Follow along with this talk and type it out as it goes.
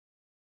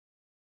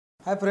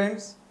Hi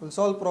friends, we will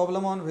solve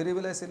problem on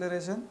variable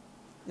acceleration.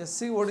 Just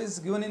see what is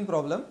given in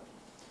problem.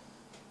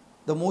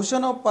 The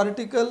motion of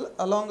particle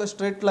along a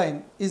straight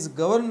line is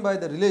governed by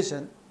the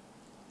relation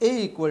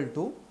A equal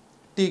to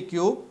t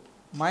cube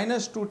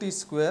minus 2t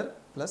square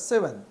plus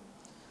 7,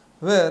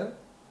 where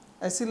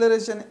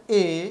acceleration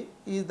A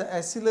is the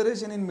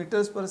acceleration in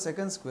meters per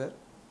second square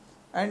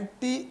and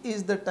t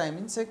is the time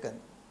in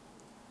second.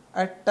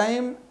 At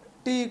time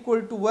t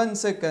equal to 1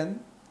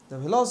 second, the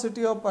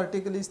velocity of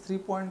particle is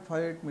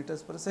 3.58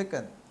 meters per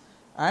second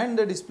and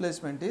the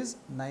displacement is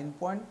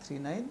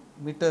 9.39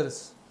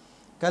 meters.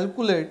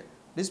 Calculate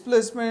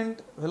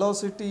displacement,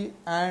 velocity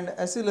and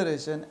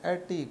acceleration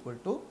at t equal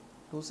to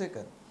 2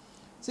 seconds.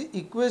 See,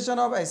 equation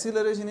of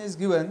acceleration is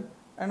given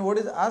and what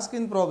is asked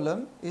in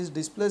problem is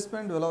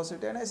displacement,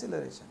 velocity and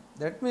acceleration.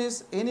 That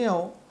means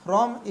anyhow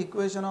from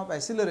equation of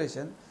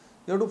acceleration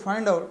you have to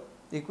find out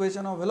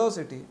equation of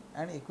velocity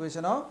and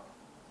equation of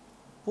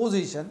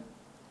position,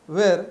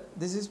 where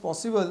this is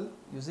possible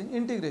using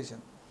integration.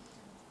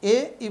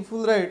 A if we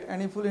will write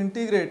and if we will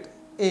integrate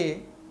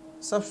A,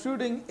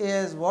 substituting A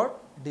as what?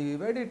 dv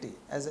by dt.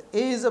 As A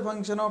is a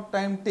function of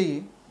time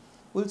t,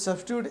 we will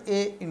substitute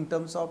A in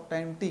terms of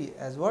time t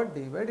as what?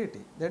 dv by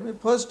dt. That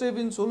means first step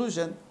in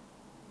solution,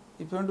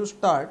 if you want to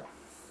start,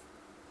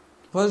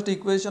 first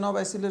equation of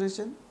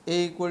acceleration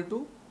A equal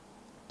to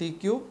t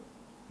cube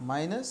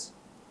minus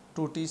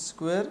 2t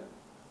square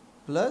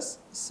plus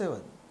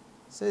 7.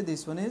 Say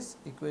this one is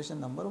equation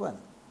number 1.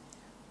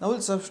 Now we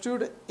will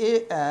substitute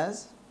A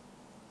as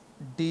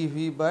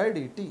dv by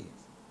dt.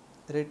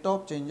 Rate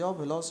of change of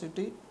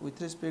velocity with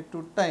respect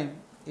to time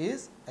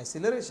is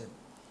acceleration,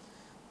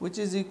 which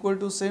is equal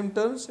to same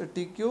terms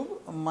t cube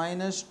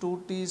minus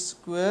 2t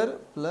square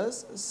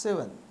plus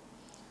 7.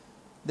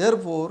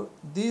 Therefore,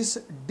 this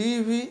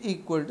dv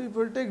equal to, if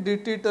you take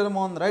dt term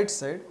on right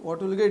side,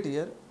 what we will get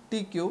here?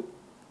 T cube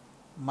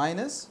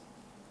minus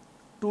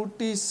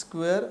 2t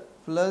square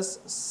plus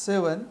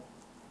 7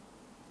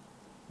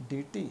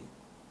 dt.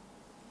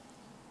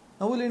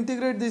 Now we will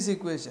integrate this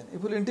equation.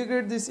 If we will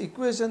integrate this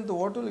equation, so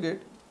what we will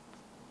get?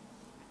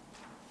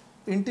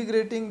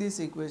 Integrating this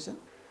equation,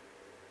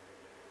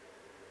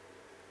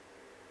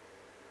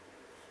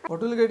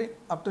 what we will get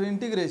after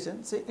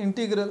integration? Say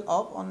integral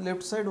of, on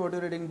left side what you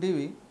are writing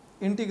dv,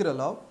 integral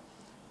of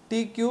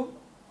t cube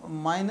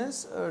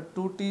minus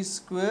 2t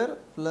square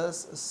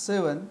plus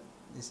 7,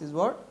 this is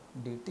what?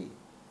 dt.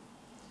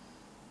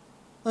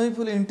 Now if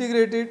we will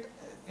integrate it,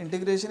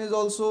 integration is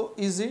also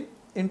easy.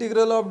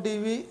 Integral of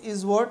dv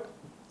is what?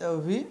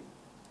 V.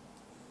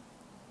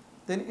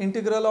 Then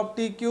integral of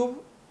t cube,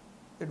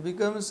 it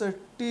becomes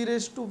t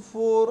raised to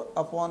 4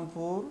 upon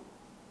 4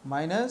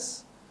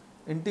 minus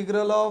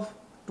integral of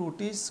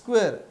 2t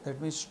square,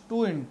 that means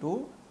 2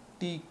 into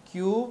t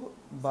cube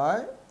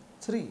by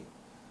 3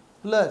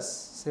 plus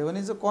 7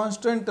 is a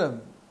constant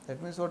term,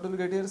 that means what we will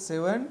get here?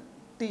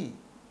 7t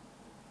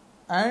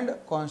and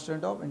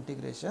constant of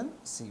integration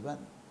C1.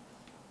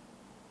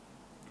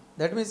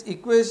 That means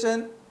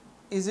equation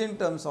is in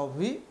terms of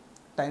V,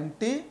 time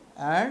t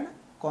and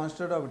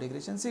constant of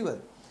integration C1.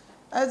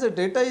 As the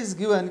data is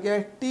given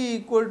at t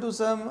equal to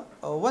some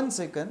 1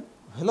 second,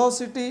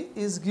 velocity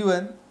is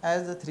given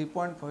as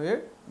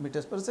 3.58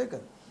 meters per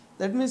second.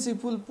 That means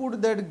if we will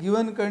put that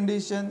given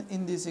condition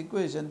in this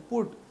equation,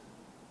 put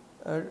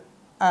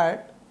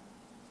at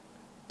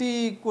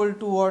t equal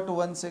to what?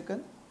 1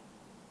 second,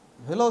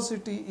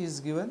 velocity is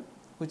given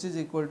which is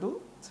equal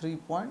to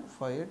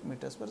 3.58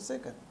 meters per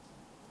second.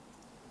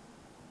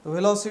 The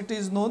velocity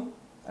is known,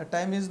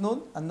 time is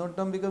known, unknown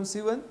term becomes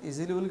C1,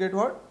 easily we will get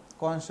what?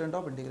 Constant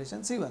of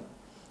integration C1.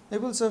 If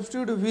we will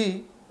substitute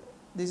V,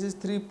 this is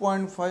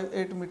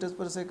 3.58 meters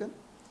per second,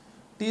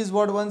 t is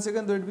what? 1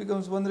 second, so it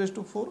becomes 1 raised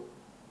to 4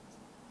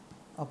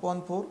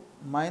 upon 4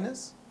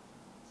 minus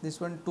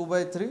this one 2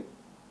 by 3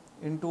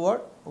 into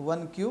what?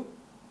 1 cube,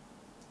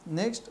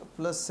 next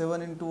plus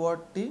 7 into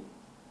what? t,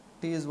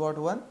 t is what?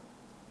 1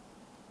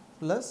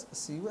 plus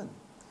C1.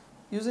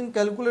 Using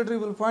calculator,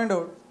 we will find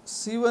out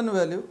C1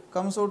 value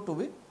comes out to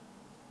be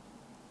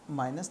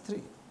minus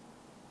 3.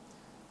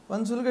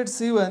 Once you will get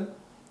C1,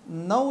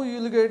 now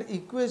you will get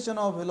equation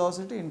of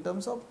velocity in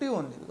terms of t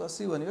only, because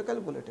C1 you have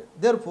calculated.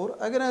 Therefore,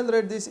 again I will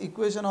write this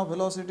equation of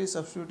velocity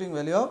substituting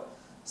value of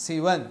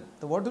C1.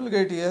 So what we will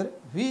get here?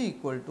 V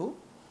equal to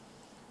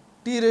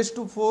t raised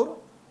to 4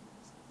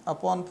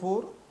 upon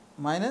 4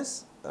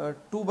 minus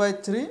 2 by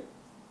 3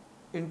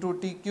 into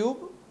t cube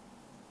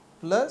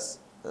plus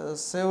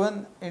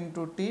 7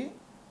 into t,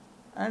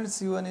 and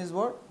C1 is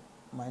what?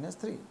 minus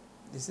 3.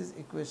 This is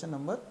equation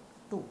number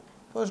 2.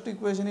 First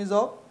equation is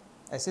of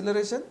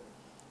acceleration.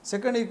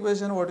 Second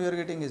equation what we are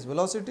getting is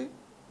velocity.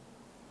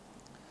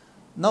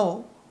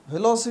 Now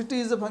velocity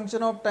is a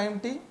function of time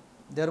t,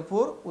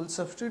 therefore we will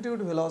substitute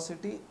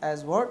velocity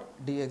as what?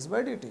 dx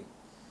by dt.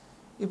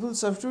 If we will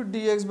substitute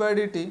dx by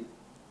dt,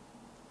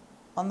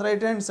 on the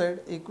right hand side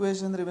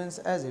equation remains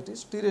as it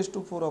is, t raised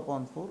to 4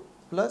 upon 4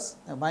 plus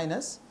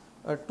minus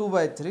 2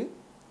 by 3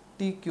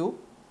 t cube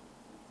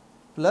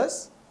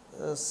plus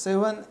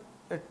 7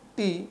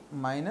 t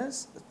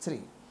minus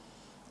 3.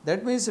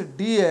 That means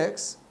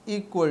dx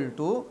equal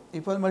to,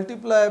 if I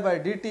multiply by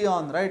dt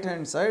on right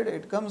hand side,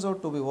 it comes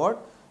out to be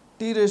what?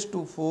 T raised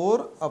to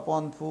 4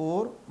 upon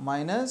 4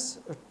 minus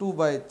 2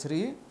 by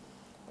 3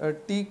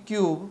 t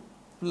cube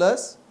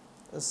plus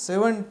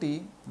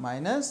 7t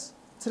minus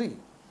 3,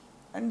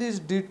 and this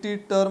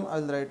dt term I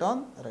will write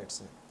on right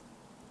side.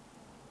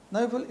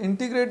 Now if we will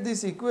integrate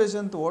this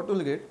equation, to what we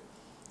will get?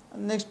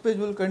 Next page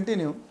we will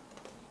continue.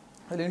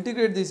 I will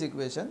integrate this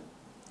equation.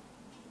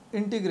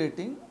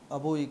 Integrating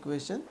above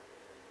equation,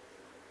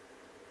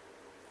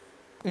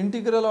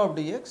 integral of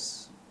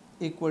dx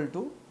equal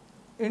to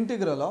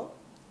integral of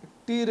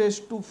t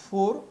raised to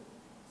 4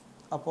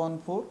 upon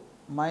 4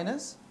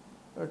 minus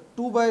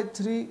 2 by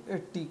 3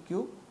 t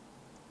cube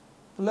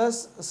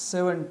plus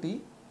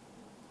 7t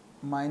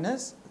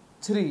minus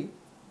 3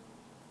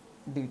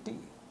 dt.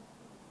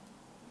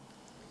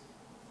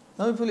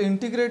 Now if we will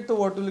integrate, to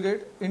what we will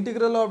get?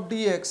 Integral of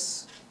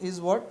dx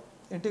is what?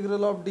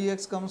 Integral of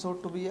dx comes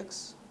out to be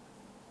x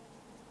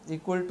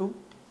equal to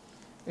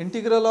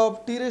integral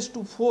of t raised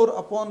to 4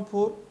 upon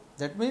 4,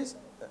 that means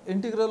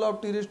integral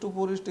of t raised to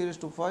 4 is t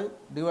raised to 5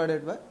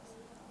 divided by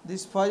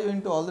this 5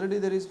 into, already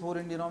there is 4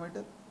 in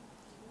denominator,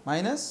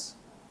 minus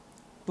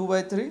 2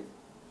 by 3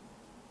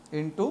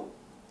 into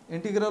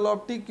integral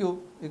of t cube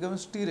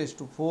becomes t raised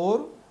to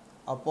 4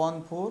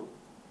 upon 4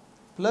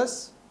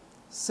 plus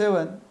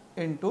 7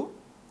 into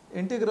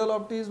integral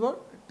of t is what?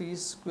 T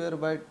square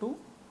by 2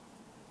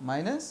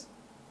 minus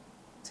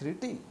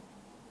 3t,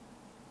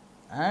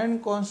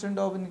 and constant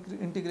of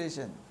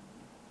integration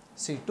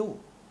C2.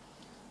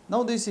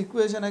 Now this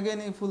equation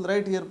again, if we will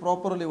write here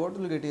properly, what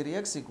will get here?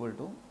 X equal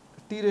to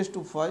t raised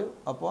to 5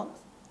 upon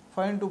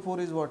 5 into 4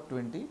 is what?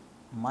 20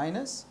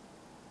 minus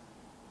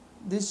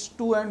this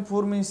 2 and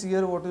 4 means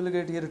here what will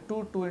get here?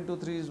 2, 2 into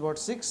 3 is what?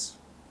 6,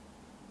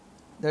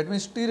 that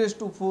means t raised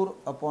to 4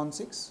 upon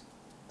 6,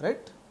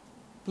 right,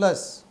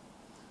 plus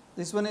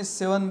this one is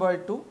 7 by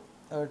 2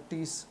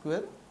 t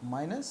square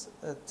minus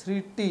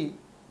 3t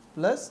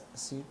plus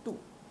C2.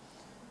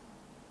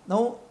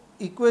 Now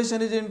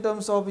equation is in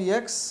terms of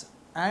x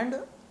and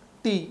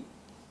t,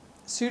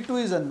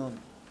 C2 is unknown.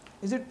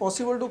 Is it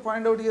possible to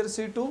find out here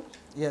C2?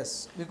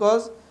 Yes,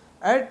 because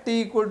at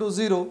t equal to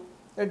 0,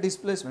 a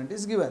displacement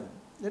is given.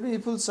 That means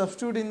if we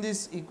substitute in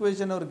this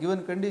equation or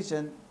given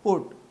condition,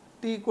 put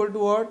t equal to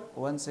what?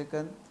 1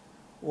 second.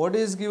 What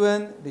is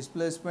given?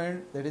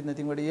 Displacement, that is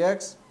nothing but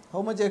x.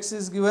 How much x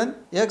is given?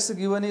 X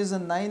given is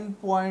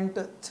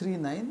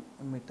 9.39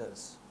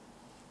 meters.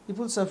 If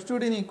we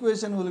substitute in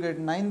equation, we will get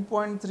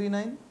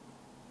 9.39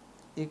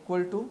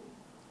 equal to,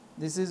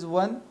 this is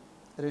 1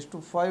 raised to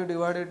 5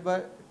 divided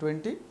by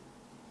 20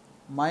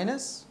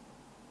 minus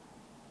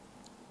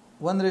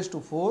 1 raised to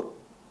 4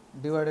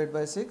 divided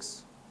by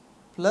 6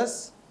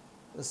 plus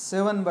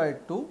 7 by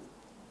 2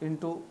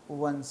 into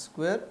 1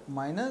 square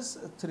minus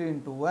 3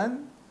 into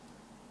 1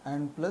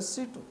 and plus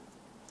C2.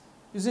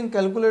 Using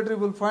calculator,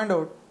 we will find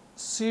out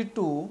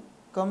C2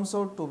 comes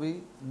out to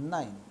be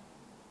 9.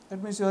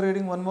 That means you are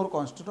getting one more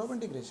constant of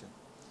integration.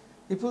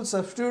 If you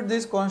substitute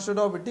this constant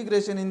of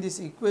integration in this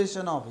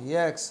equation of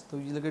x, so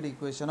you will get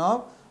equation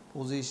of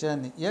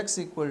position. X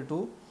equal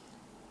to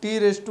t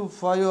raised to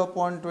 5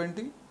 upon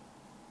 20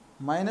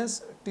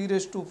 minus t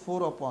raised to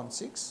 4 upon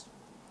 6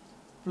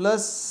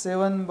 plus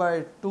 7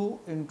 by 2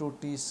 into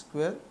t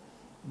square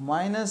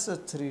minus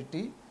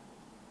 3t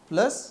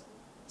plus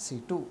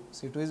C2.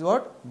 C2 is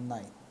what?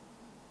 9.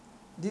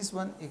 This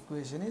one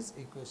equation is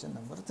equation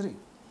number 3.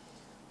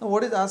 Now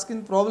what is asked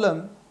in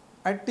problem?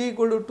 At t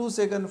equal to 2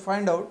 seconds,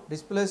 find out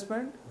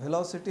displacement,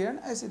 velocity and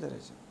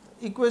acceleration.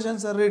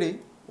 Equations are ready.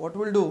 What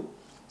we will do?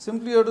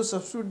 Simply you have to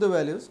substitute the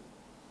values.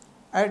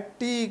 At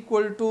t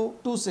equal to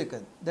 2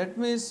 seconds, that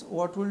means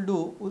what we will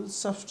do? We will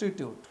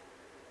substitute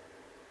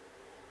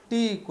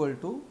t equal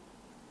to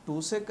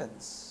 2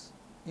 seconds.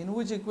 In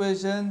which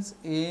equations?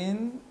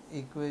 In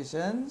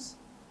equations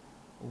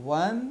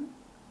 1,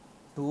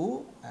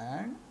 2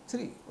 and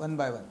 3, one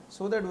by one.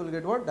 So that we will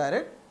get what?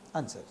 Direct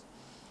answers.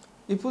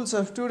 If we will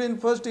substitute in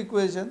first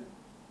equation,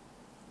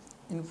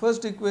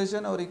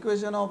 our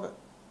equation of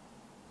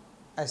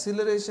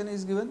acceleration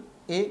is given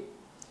a,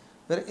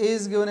 where a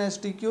is given as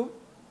t cube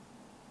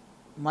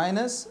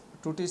minus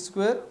 2t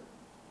square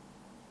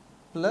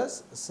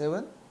plus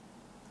 7.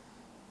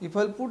 If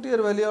I will put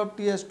here value of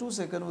t as 2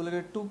 seconds, we will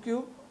get 2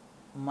 cube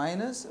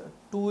minus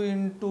 2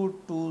 into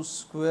 2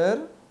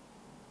 square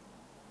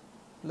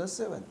plus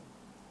 7.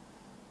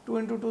 2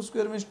 into 2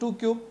 square means 2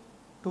 cube.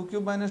 2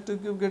 cube minus 2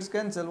 cube gets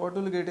cancelled. What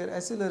will get here?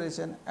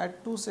 Acceleration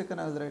at 2 seconds,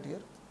 I will write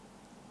here,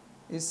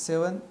 is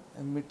 7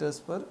 meters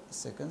per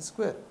second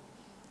square.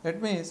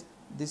 That means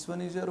this one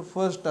is your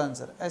first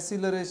answer.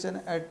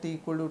 Acceleration at t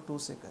equal to 2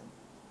 seconds.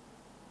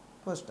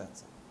 First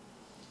answer.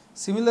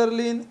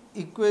 Similarly, in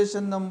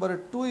equation number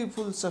 2, if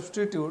we will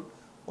substitute,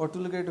 what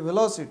will get?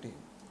 Velocity.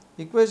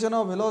 Equation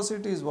of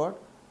velocity is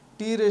what?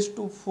 T raised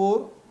to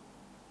 4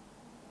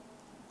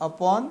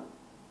 upon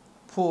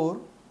 4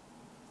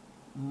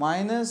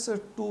 minus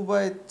 2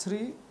 by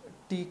 3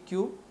 t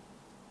cube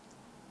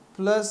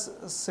plus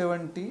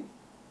 7t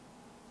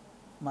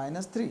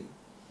minus 3.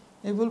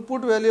 If we will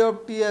put value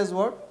of t as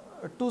what?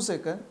 2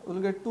 seconds, we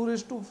will get 2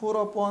 raised to 4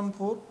 upon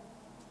 4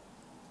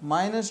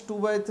 minus 2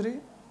 by 3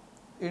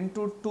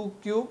 into 2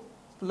 cube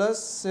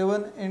plus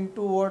 7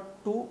 into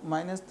what? 2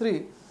 minus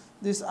 3.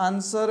 This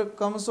answer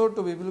comes out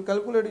to be, we will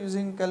calculate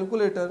using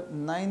calculator,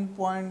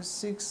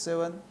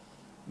 9.67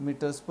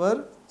 meters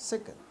per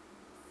second.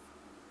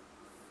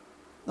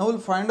 Now we will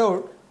find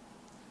out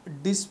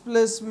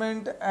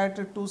displacement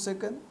at 2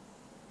 seconds.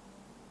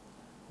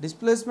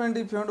 Displacement,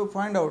 if you want to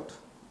find out,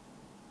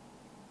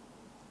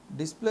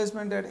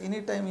 displacement at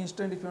any time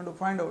instant, if you want to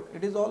find out,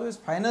 it is always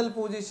final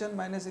position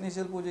minus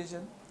initial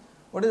position.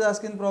 What is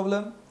asking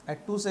problem?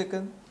 At 2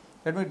 seconds.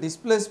 That means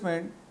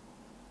displacement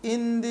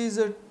in these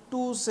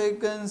 2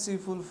 seconds,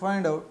 if you will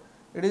find out,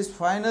 it is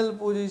final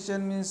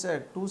position means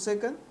at 2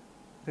 seconds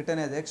written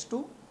as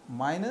x2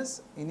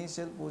 minus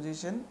initial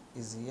position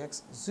is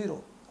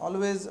x0.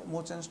 Always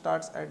motion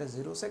starts at a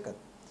 0 second.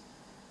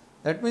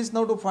 That means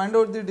now to find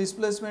out the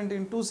displacement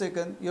in 2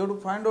 seconds, you have to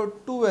find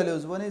out two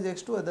values. One is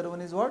x2, other one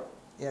is what?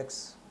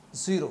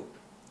 x0.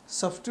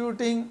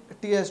 Substituting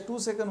t as 2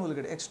 seconds, we will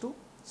get x2.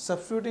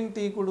 Substituting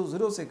t equal to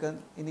 0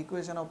 second in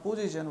equation of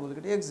position, we will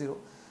get x0.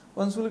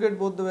 Once we will get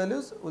both the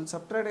values, we will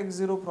subtract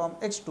x0 from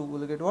x2, we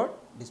will get what?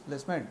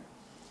 Displacement.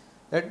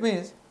 That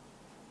means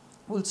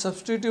we will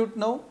substitute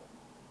now,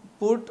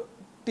 put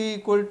t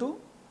equal to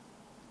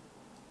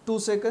 2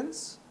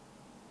 seconds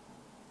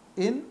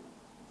in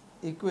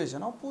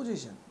equation of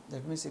position.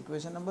 That means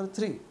equation number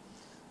 3.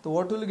 So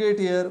what we will get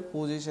here?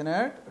 Position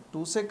at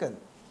 2 seconds.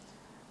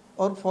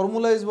 Our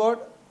formula is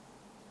what?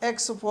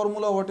 X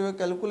formula what we have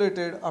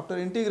calculated after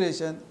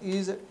integration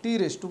is t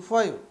raised to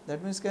 5.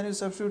 That means can you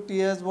substitute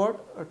t as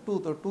what?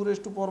 2. So 2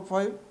 raised to power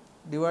 5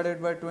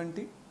 divided by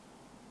 20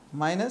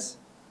 minus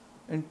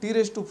and t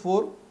raised to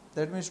 4.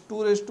 That means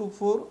 2 raised to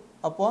 4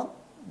 upon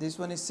this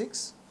one is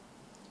 6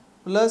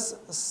 plus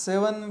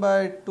 7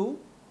 by 2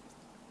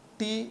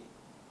 t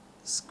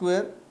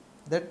square.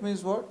 That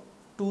means what?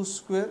 2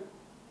 square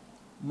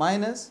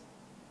minus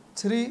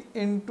 3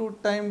 into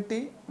time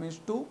t means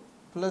 2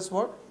 plus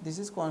what? This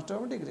is constant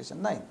of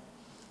integration 9.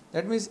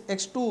 That means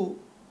x2,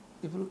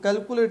 if you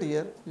calculate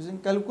here using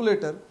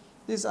calculator,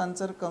 this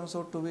answer comes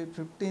out to be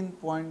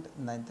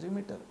 15.93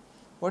 meter.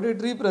 What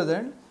it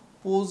represent?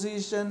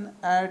 Position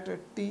at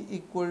t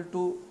equal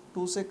to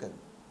 2 seconds.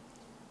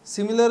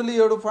 Similarly,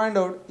 you have to find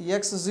out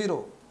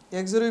x0.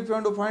 x0 if you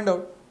want to find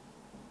out,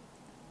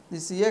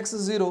 this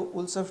x0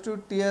 will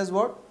substitute t as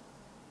what?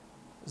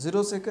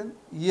 0 second.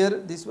 Here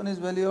this one is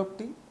value of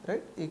t,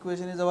 right?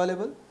 Equation is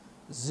available.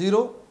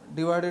 0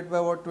 divided by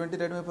what? 20,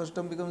 that means first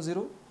term becomes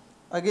 0.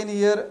 Again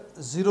here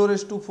 0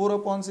 raised to 4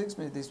 upon 6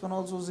 means this one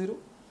also 0.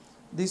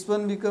 This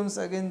one becomes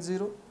again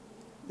 0.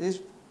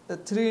 This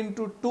 3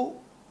 into 2,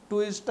 2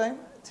 is time,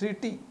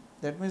 3t.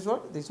 That means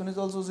what? This one is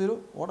also 0.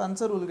 What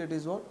answer we will get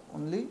is what?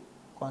 Only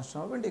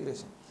constant of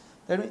integration.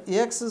 That means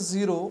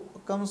x0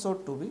 comes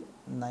out to be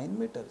 9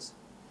 meters.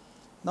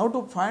 Now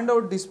to find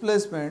out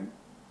displacement,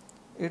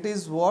 it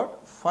is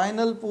what?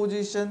 Final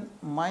position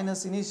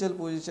minus initial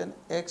position,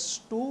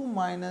 x2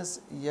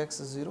 minus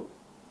x0.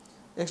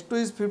 x2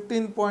 is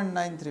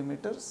 15.93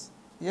 meters,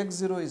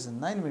 x0 is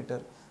 9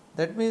 meter.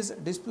 That means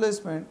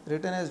displacement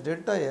written as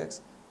delta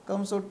x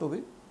comes out to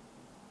be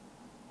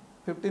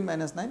 15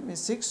 minus 9 means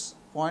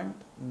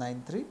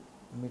 6.93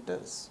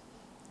 meters.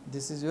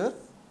 This is your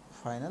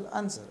final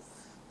answer.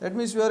 That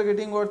means you are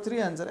getting what? 3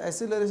 answer: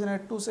 acceleration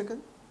at 2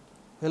 seconds,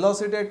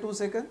 velocity at 2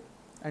 seconds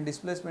and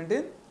displacement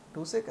in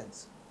 2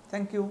 seconds.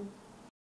 Thank you.